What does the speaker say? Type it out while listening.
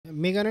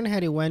Meghan and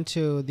Harry went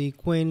to the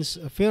Queen's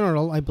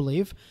funeral, I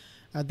believe,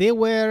 they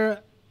were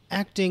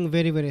acting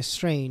very, very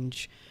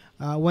strange.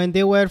 When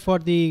they were for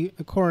the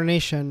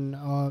coronation,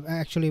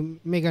 actually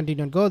Meghan did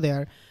not go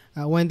there.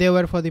 When they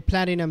were for the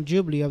Platinum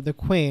Jubilee of the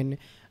Queen,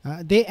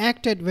 they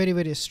acted very,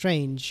 very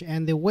strange.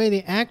 And the way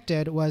they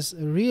acted was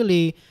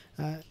really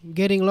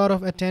getting a lot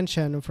of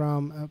attention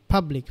from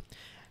public.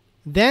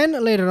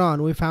 Then later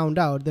on, we found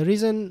out the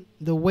reason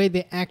the way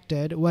they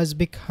acted was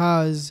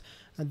because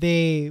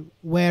they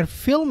were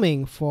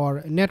filming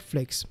for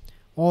Netflix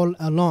all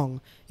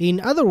along. In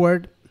other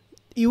words,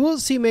 you will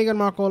see Meghan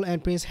Markle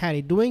and Prince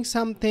Harry doing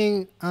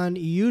something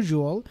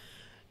unusual,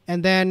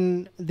 and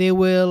then they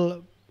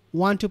will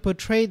want to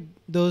portray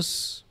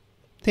those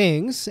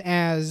things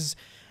as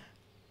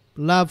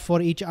love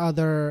for each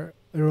other,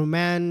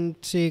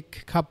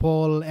 romantic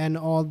couple and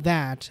all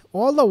that.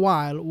 All the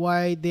while,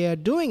 why they are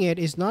doing it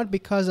is not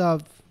because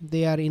of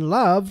they are in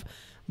love,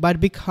 but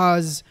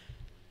because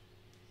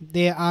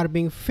they are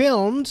being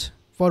filmed,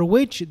 for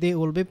which they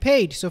will be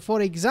paid. So for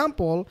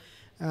example,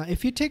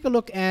 if you take a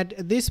look at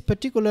this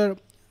particular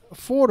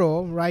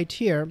photo right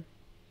here,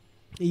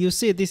 you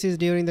see this is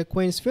during the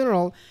Queen's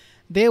funeral.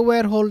 They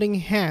were holding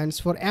hands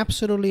for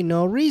absolutely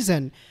no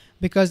reason,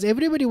 because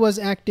everybody was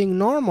acting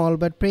normal,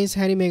 but Prince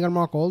Harry, Meghan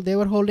Markle, they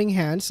were holding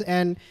hands,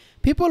 and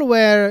people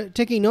were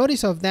taking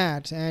notice of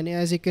that. And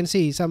as you can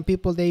see, some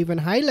people, they even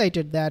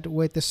highlighted that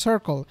with the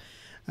circle.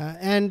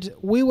 And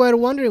we were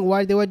wondering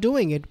why they were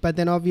doing it, but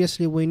then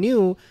obviously we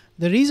knew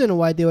the reason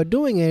why they were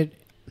doing it,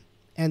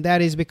 and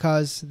that is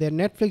because their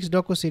Netflix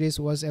docuseries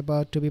was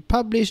about to be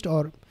published,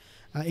 or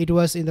it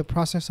was in the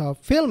process of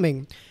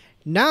filming.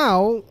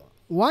 Now,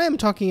 why I'm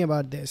talking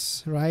about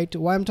this, right?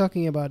 Why I'm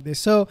talking about this.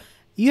 So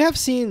you have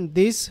seen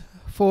this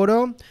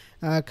photo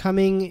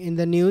coming in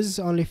the news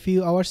only a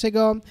few hours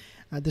ago.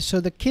 So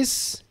the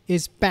kiss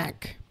is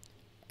back.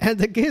 And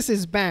the kiss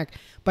is back.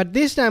 But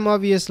this time,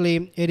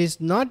 obviously, it is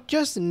not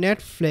just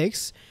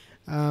Netflix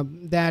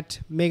that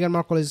Meghan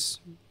Markle is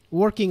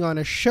working on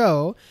a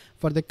show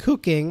for the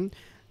cooking,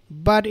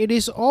 but it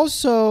is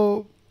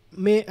also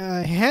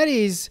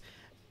Harry's,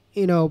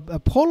 a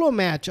polo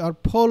match or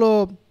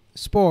polo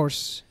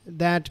sports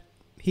that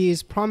he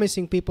is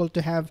promising people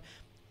to have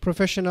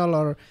professional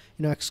or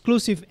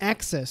exclusive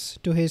access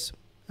to his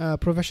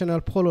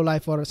professional polo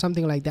life or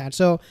something like that.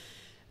 So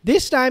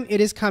this time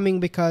it is coming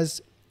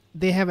because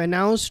they have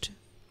announced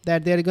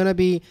that there are going to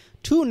be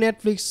 2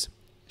 Netflix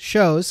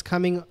shows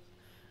coming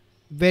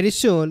very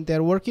soon.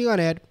 They're working on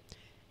it.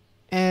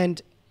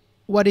 And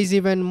what is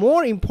even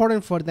more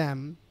important for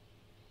them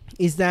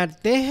is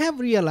that they have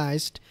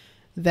realized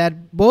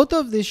that both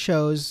of these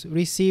shows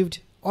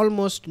received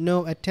almost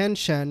no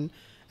attention,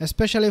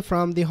 especially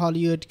from the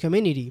Hollywood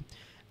community.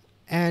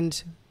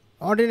 And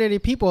ordinary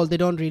people, they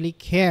don't really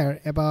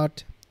care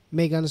about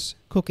Meghan's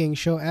cooking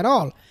show at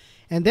all.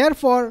 And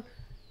therefore,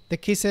 the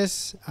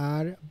kisses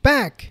are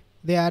back.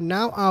 They are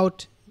now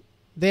out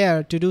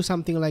there to do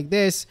something like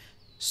this,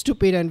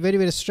 stupid and very,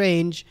 very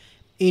strange,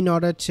 in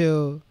order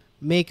to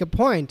make a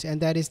point, and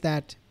that is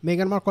that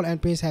Meghan Markle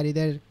and Prince Harry,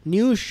 their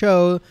new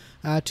show,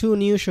 2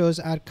 new shows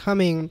are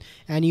coming,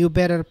 and you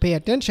better pay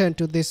attention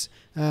to this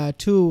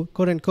 2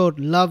 quote-unquote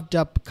loved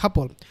up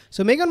couple.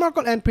 So Meghan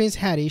Markle and Prince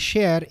Harry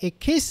share a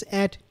kiss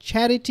at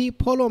charity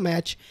polo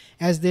match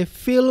as they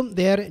film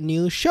their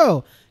new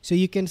show. So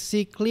you can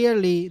see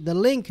clearly the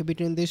link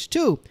between these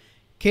two.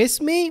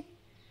 Kiss me,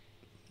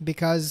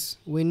 because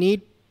we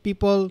need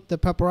people, the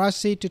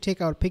paparazzi, to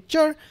take our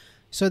picture,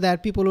 so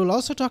that people will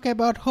also talk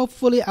about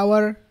hopefully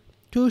our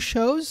 2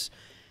 shows.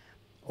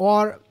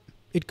 Or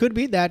it could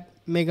be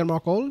that Meghan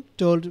Markle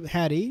told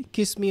Harry,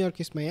 kiss me or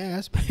kiss my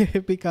ass,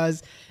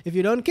 because if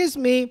you don't kiss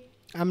me,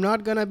 I'm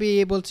not going to be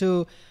able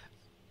to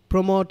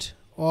promote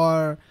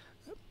or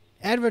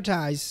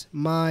advertise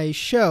my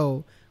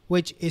show,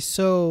 which is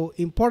so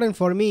important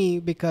for me,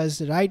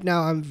 because right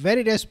now I'm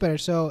very desperate.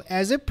 So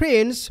as a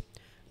prince,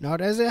 not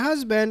as a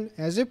husband,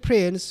 as a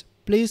prince,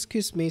 please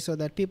kiss me so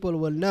that people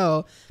will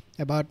know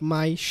about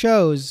my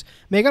shows.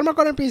 Meghan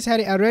Markle and Prince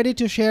Harry are ready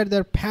to share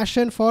their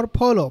passion for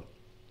polo.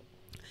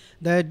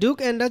 The Duke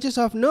and Duchess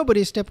of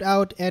Nobody stepped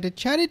out at a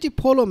charity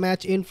polo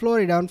match in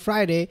Florida on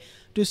Friday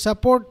to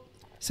support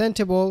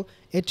Sentable,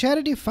 a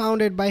charity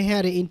founded by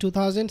Harry in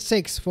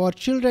 2006 for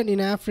children in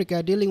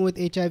Africa dealing with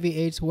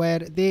HIV/AIDS, where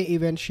they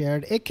even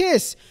shared a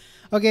kiss.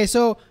 Okay,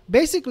 so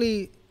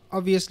basically,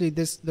 obviously,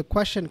 the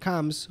question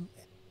comes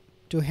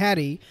to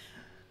Harry.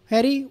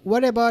 Harry,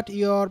 what about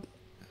your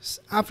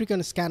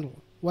African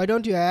scandal? Why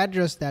don't you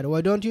address that?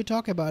 Why don't you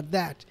talk about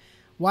that?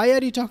 Why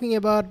are you talking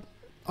about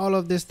all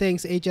of these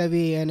things, HIV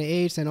and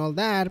AIDS and all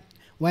that,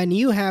 when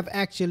you have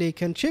actually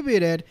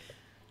contributed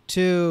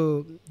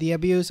to the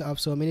abuse of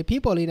so many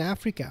people in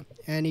Africa,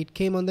 and it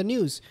came on the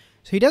news?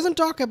 So he doesn't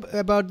talk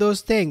about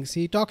those things.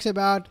 He talks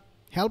about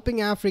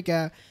helping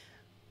Africa,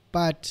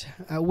 but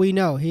we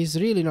know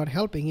he's really not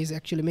helping. He's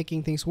actually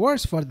making things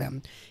worse for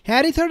them.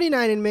 Harry,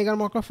 39, and Meghan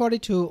Markle,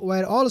 42,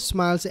 were all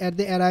smiles as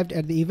they arrived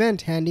at the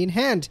event hand in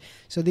hand.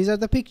 So these are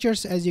the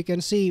pictures, as you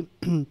can see.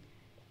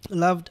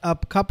 loved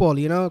up couple,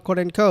 quote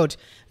unquote.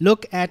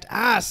 Look at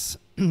us.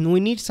 We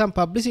need some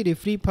publicity,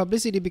 free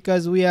publicity,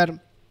 because we are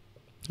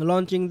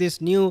launching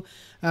these new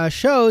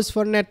shows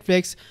for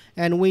Netflix,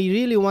 and we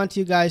really want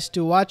you guys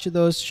to watch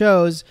those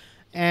shows.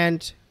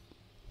 And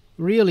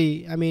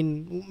really, I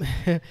mean,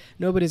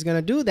 nobody's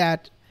gonna do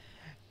that.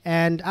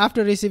 And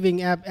after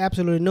receiving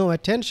absolutely no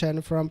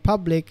attention from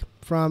public,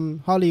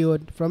 from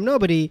Hollywood, from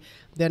nobody,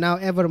 they're now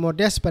ever more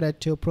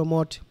desperate to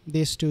promote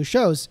these two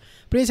shows.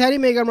 Prince Harry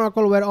and Meghan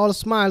Markle were all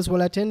smiles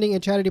while attending a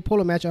charity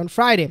polo match on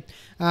Friday.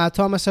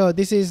 Thomas, so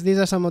these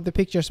are some of the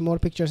pictures, more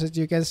pictures as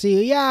you can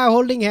see. Yeah,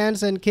 holding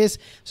hands and kiss.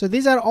 So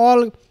these are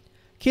all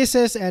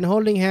kisses and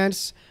holding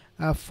hands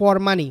for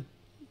money.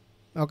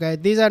 Okay,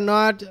 these are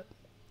not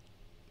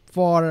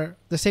for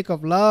the sake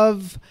of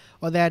love,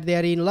 or that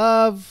they're in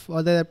love,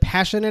 or they're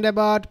passionate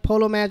about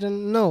polo match.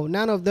 And no,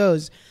 none of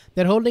those.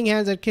 They're holding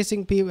hands and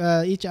kissing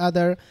each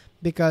other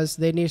because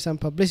they need some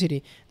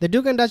publicity. The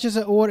Duke and Duchess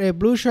wore a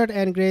blue shirt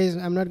and gray.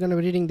 I'm not going to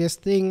be reading this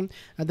thing.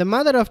 The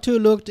mother of two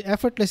looked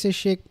effortlessly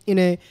chic in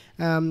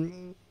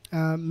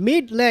a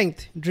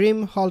mid-length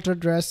dream halter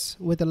dress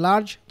with a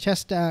large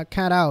chest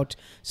cut out.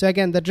 So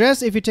again, the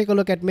dress, if you take a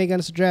look at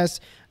Meghan's dress,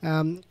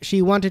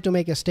 she wanted to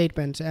make a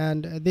statement,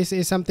 and this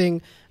is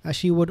something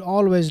she would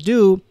always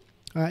do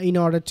in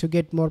order to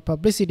get more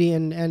publicity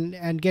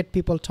and get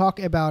people talk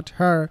about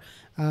her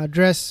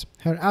dress,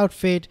 her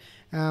outfit,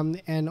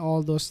 and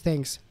all those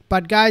things.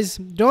 But guys,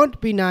 don't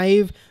be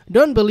naive.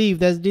 Don't believe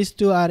that these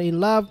two are in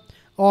love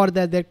or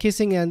that they're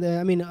kissing. And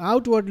I mean,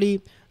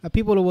 outwardly,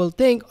 people will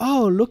think,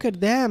 oh, look at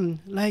them.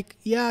 Like,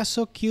 yeah,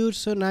 so cute,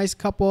 so nice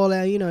couple,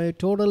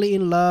 totally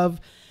in love.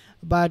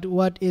 But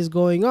what is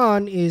going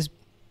on is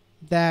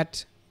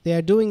that they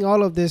are doing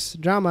all of these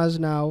dramas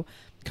now,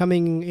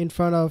 coming in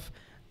front of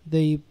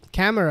the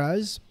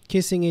cameras,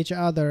 kissing each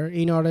other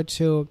in order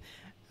to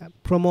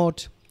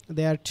promote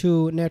their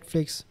two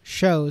Netflix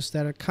shows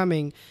that are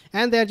coming,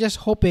 and they're just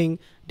hoping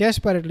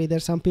desperately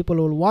that some people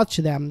will watch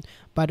them.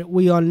 But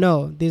we all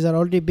know these are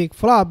already big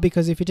flop,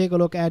 because if you take a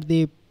look at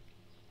the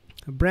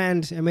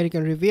brand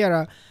American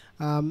Riviera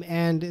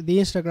and the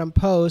Instagram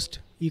post,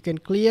 you can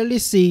clearly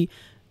see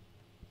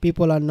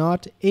people are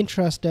not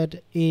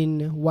interested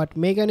in what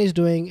Meghan is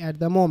doing at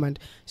the moment.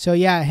 So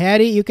yeah,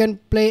 Harry, you can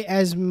play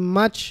as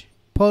much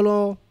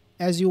polo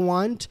as you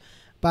want,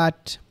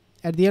 but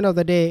at the end of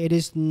the day, it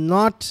is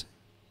not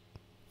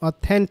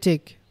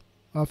authentic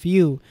of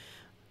you.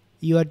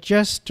 You are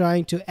just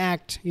trying to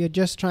act. You're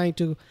just trying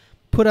to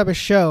put up a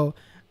show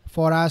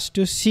for us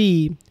to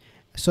see,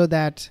 so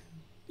that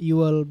you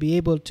will be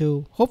able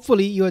to,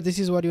 hopefully, this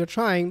is what you're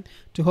trying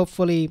to,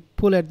 hopefully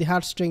pull at the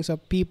heartstrings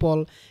of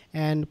people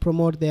and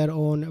promote their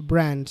own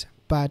brand.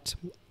 But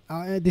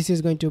this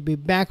is going to be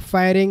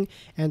backfiring,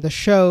 and the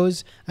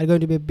shows are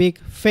going to be a big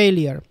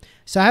failure.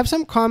 So I have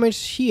some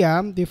comments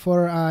here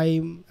before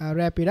I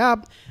wrap it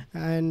up,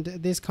 and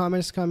this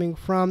comments coming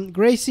from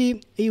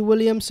Gracie E.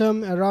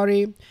 Williamson,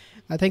 Rory.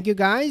 Thank you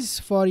guys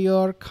for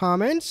your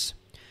comments.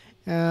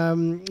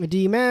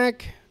 D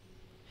Mac,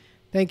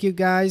 thank you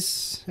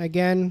guys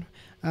again.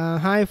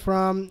 Hi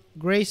from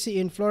Gracie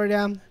in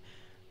Florida.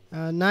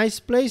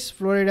 Nice place,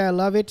 Florida. I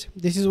love it.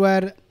 This is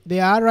where they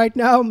are right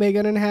now,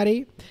 Meghan and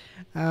Harry.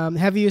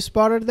 Have you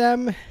spotted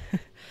them?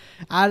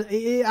 Are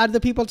the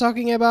people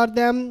talking about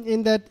them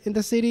in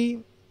the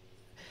city?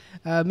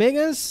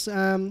 Meghan's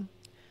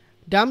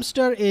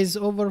dumpster is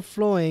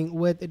overflowing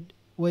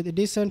with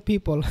decent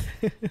people.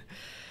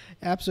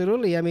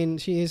 Absolutely. I mean,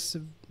 she is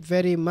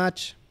very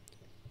much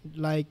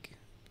like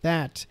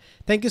that.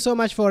 Thank you so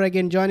much for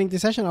again joining the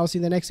session. I'll see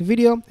you in the next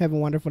video. Have a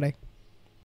wonderful day.